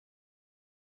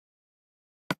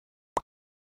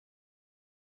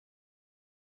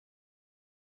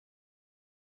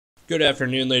Good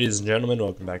afternoon, ladies and gentlemen.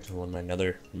 Welcome back to one of my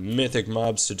other Mythic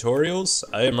Mobs tutorials.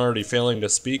 I am already failing to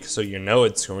speak, so you know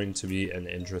it's going to be an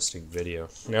interesting video.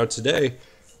 Now today,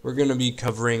 we're going to be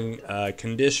covering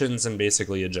conditions and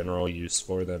basically a general use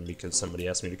for them because somebody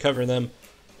asked me to cover them.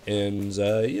 And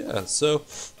yeah, so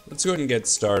let's go ahead and get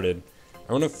started.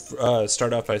 I want to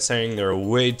start off by saying there are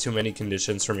way too many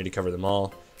conditions for me to cover them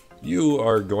all. You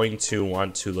are going to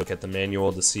want to look at the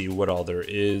manual to see what all there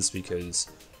is because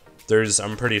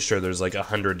I'm pretty sure there's like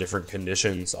 100 different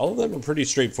conditions. All of them are pretty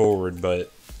straightforward,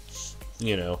 but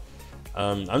you know,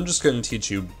 I'm just going to teach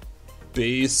you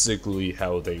basically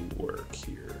how they work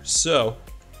here. So,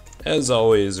 as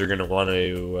always, you're going to want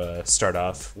to start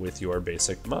off with your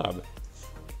basic mob.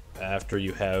 After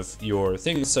you have your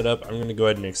things set up, I'm going to go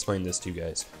ahead and explain this to you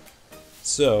guys.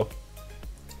 So,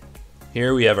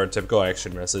 here we have our typical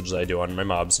action message that I do on my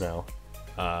mobs now.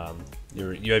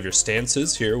 You have your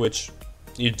stances here, which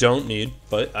you don't need,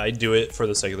 but I do it for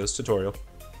the sake of this tutorial.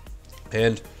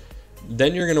 And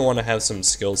then you're going to want to have some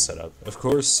skills set up. Of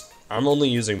course, I'm only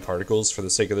using particles for the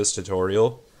sake of this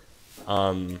tutorial.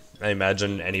 I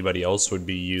imagine anybody else would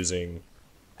be using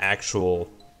actual,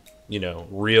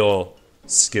 real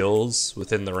skills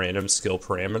within the random skill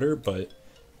parameter, but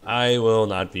I will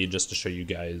not be, just to show you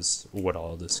guys what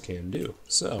all this can do.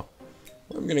 So,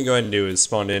 what I'm going to go ahead and do is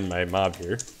spawn in my mob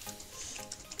here.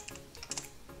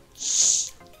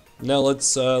 Now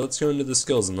let's go into the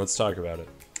skills and let's talk about it.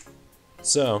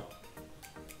 So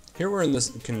here we're in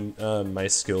this my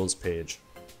skills page.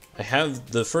 I have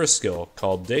the first skill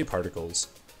called day particles.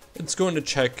 It's going to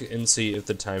check and see if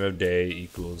the time of day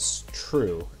equals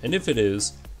true, and if it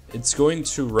is, it's going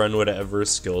to run whatever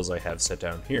skills I have set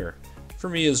down here. For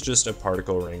me, is just a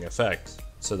particle ring effect,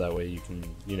 so that way you can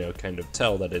kind of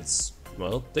tell that it's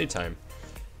daytime.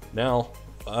 Now,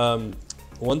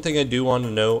 one thing I do want to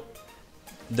note.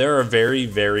 There are very,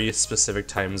 very specific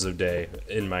times of day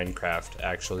in Minecraft,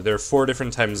 actually. There are 4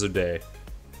 different times of day.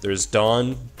 There's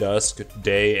dawn, dusk,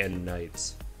 day, and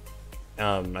night.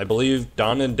 I believe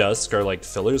dawn and dusk are like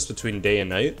fillers between day and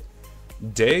night.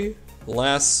 Day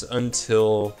lasts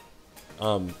until,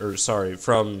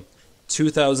 from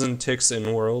 2,000 ticks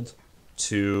in world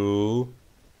to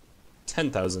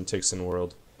 10,000 ticks in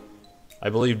world. I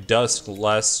believe dusk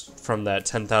lasts from that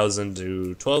 10,000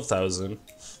 to 12,000.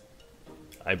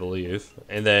 I believe,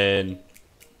 and then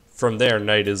from there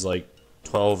night is like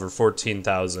 12 or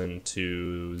 14,000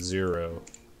 to 0,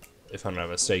 if I'm not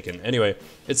mistaken. Anyway,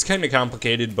 it's kind of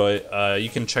complicated, but you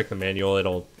can check the manual.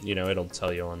 It'll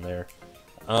tell you on there.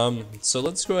 So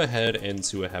let's go ahead and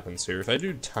see what happens here. If I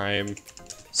do time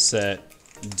set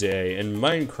day in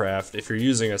Minecraft, if you're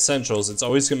using essentials, it's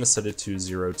always going to set it to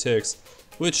 0 ticks,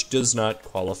 which does not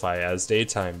qualify as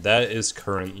daytime. That is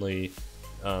currently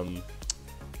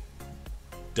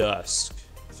dusk,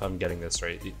 if I'm getting this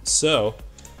right. So,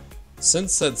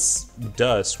 since that's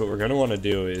dusk, what we're going to want to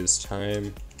do is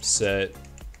time set,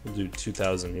 we'll do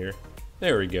 2000 here.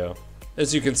 There we go.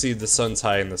 As you can see, the sun's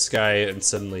high in the sky and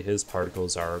suddenly his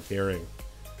particles are appearing.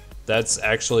 That's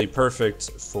actually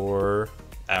perfect for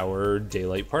our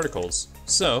daylight particles.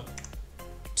 So,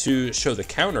 to show the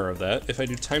counter of that, if I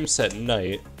do time set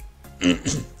night,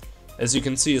 as you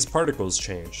can see, his particles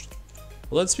changed.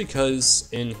 Well, that's because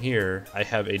in here I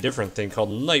have a different thing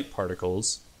called night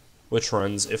particles, which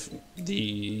runs if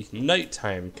the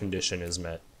nighttime condition is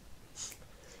met.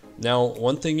 Now,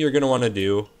 one thing you're going to want to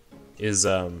do is,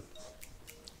 I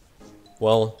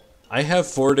have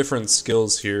 4 different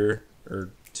skills here,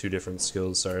 or 2 different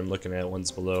skills, sorry, I'm looking at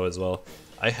ones below as well.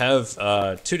 I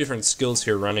have 2 different skills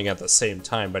here running at the same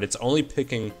time, but it's only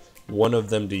picking one of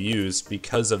them to use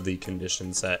because of the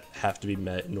conditions that have to be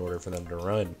met in order for them to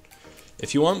run.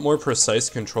 If you want more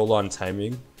precise control on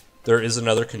timing, there is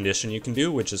another condition you can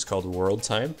do, which is called world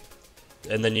time.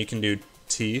 And then you can do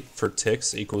T for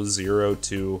ticks equals 0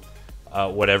 to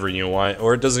whatever you want.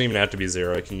 Or it doesn't even have to be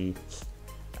 0. It can,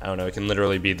 it can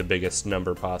literally be the biggest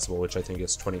number possible, which I think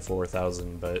is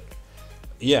 24,000. But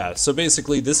yeah, so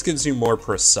basically this gives you more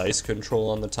precise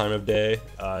control on the time of day.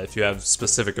 If you have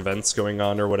specific events going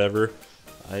on or whatever,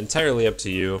 entirely up to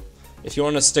you. If you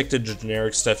want to stick to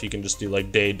generic stuff, you can just do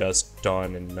like day, dusk,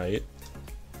 dawn, and night.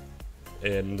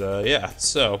 And yeah,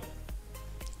 so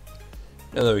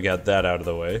now that we got that out of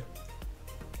the way,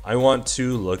 I want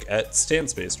to look at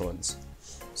stance-based ones.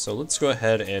 So let's go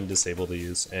ahead and disable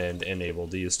these and enable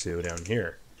these 2 down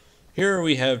here. Here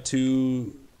we have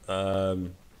two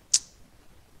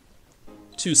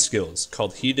skills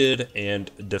called heated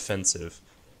and defensive.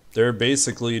 They're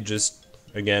basically just,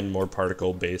 again, more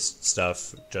particle-based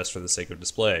stuff just for the sake of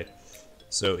display.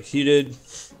 So heated,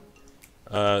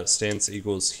 stance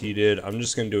equals heated. I'm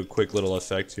just gonna do a quick little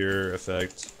effect here.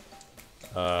 Effect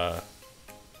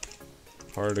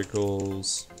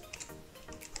particles.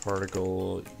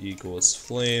 Particle equals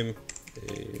flame.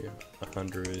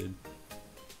 100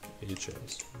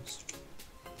 HS.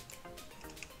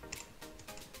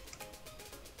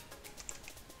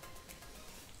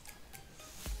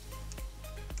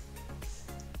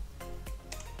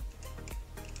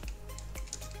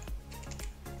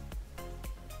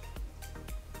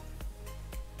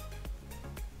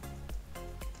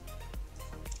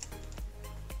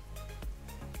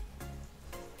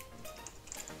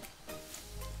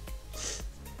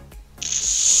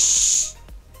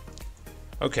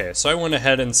 Okay, so I went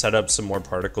ahead and set up some more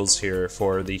particles here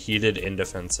for the heated and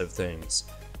defensive things.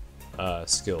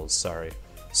 Skills, sorry.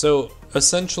 So,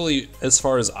 essentially, as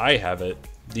far as I have it,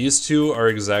 these two are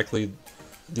exactly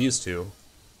the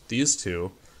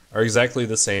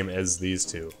same as these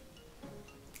two.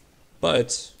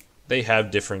 But, they have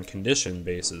different condition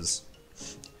bases.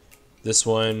 This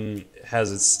one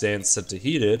has its stance set to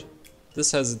heated,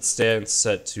 this has its stance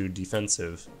set to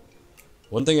defensive.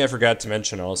 One thing I forgot to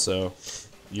mention also,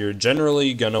 you're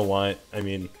generally gonna want,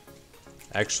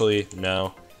 actually,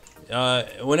 no.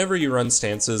 Whenever you run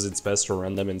stances, it's best to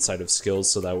run them inside of skills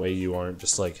so that way you aren't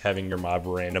just like having your mob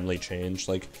randomly change.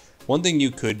 Like, one thing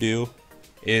you could do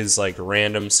is like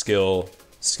random skill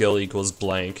equals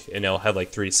blank, and it'll have like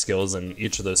 3 skills, and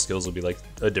each of those skills will be like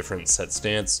a different set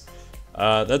stance.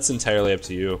 That's entirely up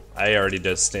to you. I already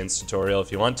did a stance tutorial.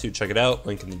 If you want to, check it out,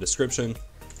 link in the description.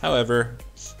 However,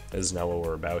 that is not what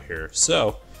we're about here.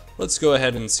 So, let's go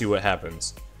ahead and see what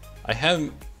happens. I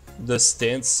have the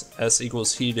stance S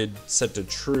equals heated set to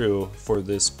true for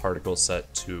this particle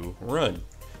set to run.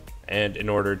 And in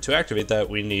order to activate that,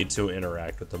 we need to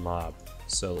interact with the mob.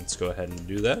 So let's go ahead and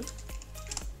do that.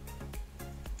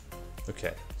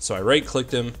 Okay, so I right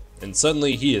clicked him, and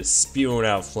suddenly he is spewing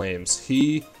out flames.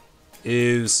 He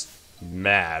is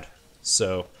mad.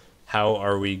 So how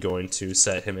are we going to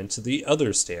set him into the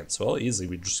other stance? Well, easy,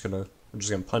 we're just gonna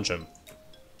punch him.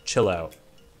 Chill out.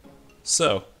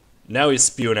 So, now he's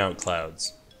spewing out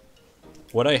clouds.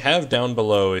 What I have down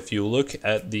below, if you look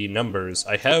at the numbers,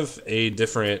 I have a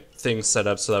different thing set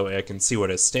up so that way I can see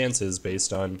what his stance is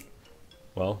based on,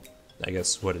 well, I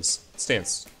guess what his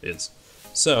stance is.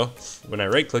 So, when I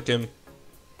right click him,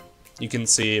 you can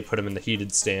see I put him in the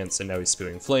heated stance and now he's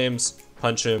spewing flames.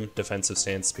 Punch him, defensive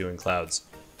stance, spewing clouds.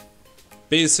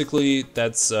 Basically,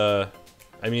 that's,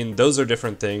 those are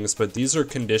different things, but these are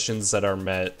conditions that are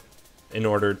met in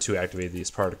order to activate these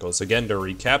particles. Again, to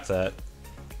recap that,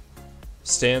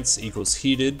 stance equals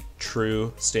heated,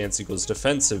 true. Stance equals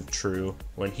defensive, true.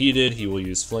 When heated, he will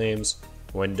use flames.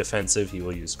 When defensive, he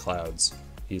will use clouds.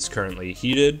 He's currently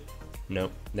heated.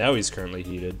 Nope, now he's currently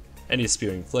heated. And he's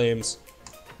spewing flames.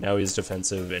 Now he's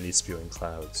defensive and he's spewing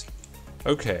clouds.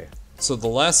 Okay, so the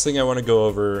last thing I want to go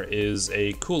over is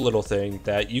a cool little thing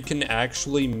that you can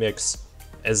actually mix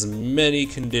as many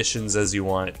conditions as you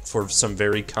want for some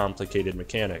very complicated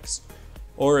mechanics.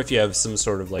 Or if you have some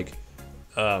sort of like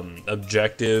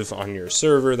objective on your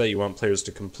server that you want players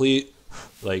to complete,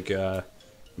 like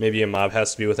maybe a mob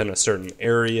has to be within a certain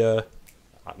area,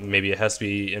 maybe it has to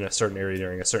be in a certain area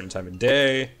during a certain time of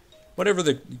day, whatever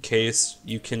the case,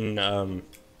 you can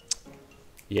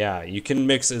you can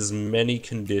mix as many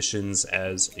conditions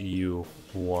as you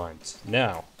want.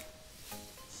 Now,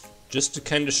 just to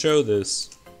kind of show this,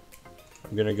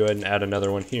 I'm gonna go ahead and add another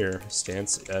one here.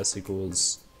 Stance S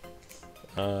equals,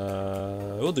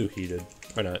 we'll do heated,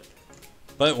 why not?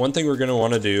 But one thing we're gonna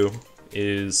wanna do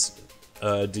is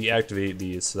deactivate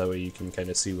these so that way you can kind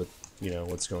of see what,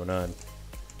 what's going on.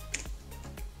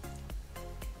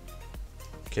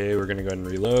 Okay, we're gonna go ahead and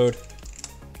reload.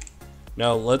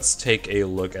 Now let's take a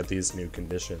look at these new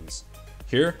conditions.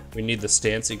 Here, we need the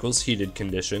stance equals heated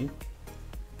condition,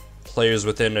 players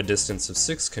within a distance of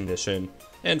 6 condition,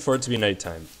 and for it to be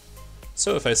nighttime.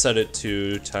 So if I set it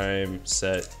to time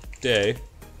set day,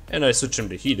 and I switch him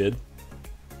to heated,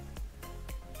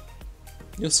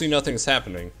 you'll see nothing's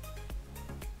happening.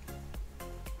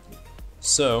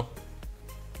 So,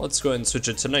 let's go ahead and switch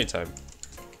it to nighttime.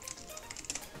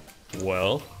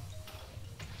 Well,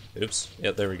 oops,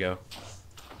 yeah, there we go.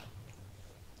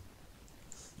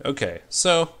 Okay,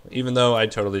 so, even though I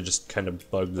totally just kind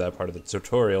of bugged that part of the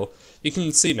tutorial, you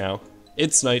can see now,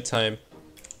 it's nighttime.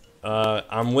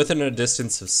 I'm within a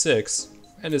distance of 6,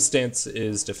 and his stance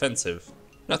is defensive.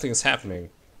 Nothing is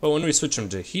happening. But when we switch him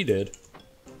to heated,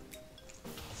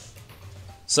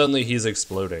 suddenly he's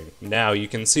exploding. Now you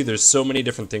can see there's so many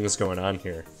different things going on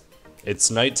here. It's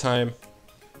nighttime,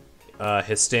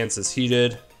 his stance is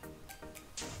heated,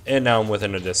 and now I'm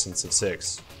within a distance of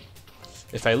 6.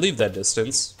 If I leave that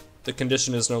distance, the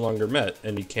condition is no longer met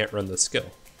and he can't run the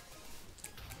skill.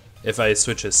 If I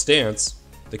switch his stance,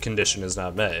 the condition is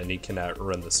not met and he cannot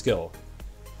run the skill.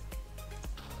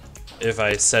 If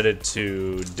I set it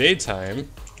to daytime,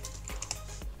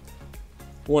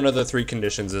 one of the 3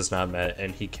 conditions is not met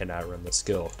and he cannot run the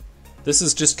skill. This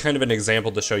is just kind of an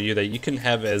example to show you that you can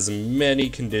have as many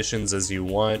conditions as you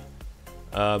want,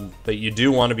 but you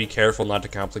do want to be careful not to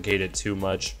complicate it too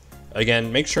much.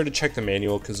 Again, make sure to check the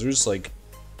manual because there's like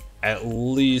at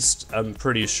least, I'm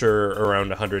pretty sure, around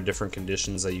 100 different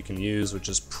conditions that you can use, which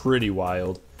is pretty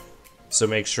wild. So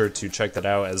make sure to check that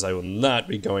out, as I will not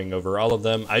be going over all of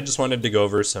them. I just wanted to go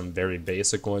over some very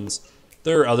basic ones.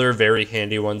 There are other very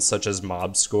handy ones such as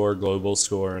mob score, global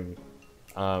score,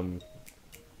 and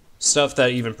stuff that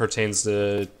even pertains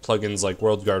to plugins like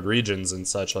World Guard regions and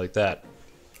such like that.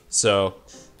 So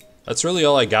that's really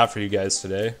all I got for you guys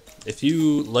today. If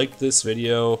you liked this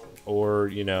video, or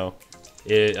you know,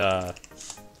 if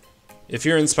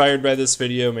you're inspired by this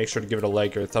video, make sure to give it a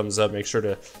like or a thumbs up. Make sure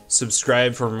to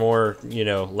subscribe for more, you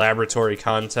know, laboratory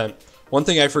content. One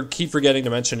thing I keep forgetting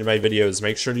to mention in my videos,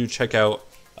 make sure to check out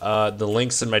the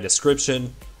links in my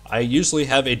description. I usually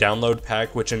have a download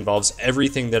pack which involves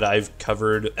everything that I've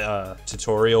covered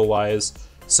tutorial wise.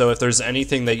 So if there's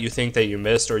anything that you think that you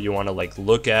missed or you want to like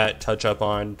look at, touch up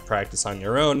on, practice on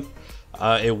your own,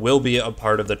 it will be a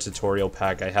part of the tutorial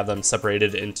pack. I have them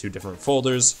separated into different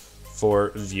folders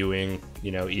for viewing,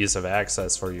 you know, ease of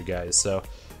access for you guys. So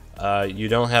you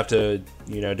don't have to,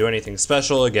 you know, do anything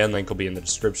special. Again, link will be in the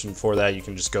description for that. You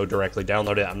can just go directly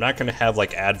download it. I'm not going to have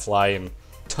like AdFly and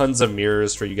tons of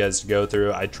mirrors for you guys to go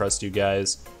through. I trust you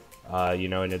guys, you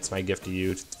know, and it's my gift to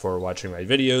you for watching my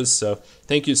videos. So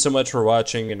thank you so much for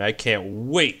watching, and I can't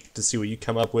wait to see what you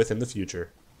come up with in the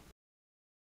future.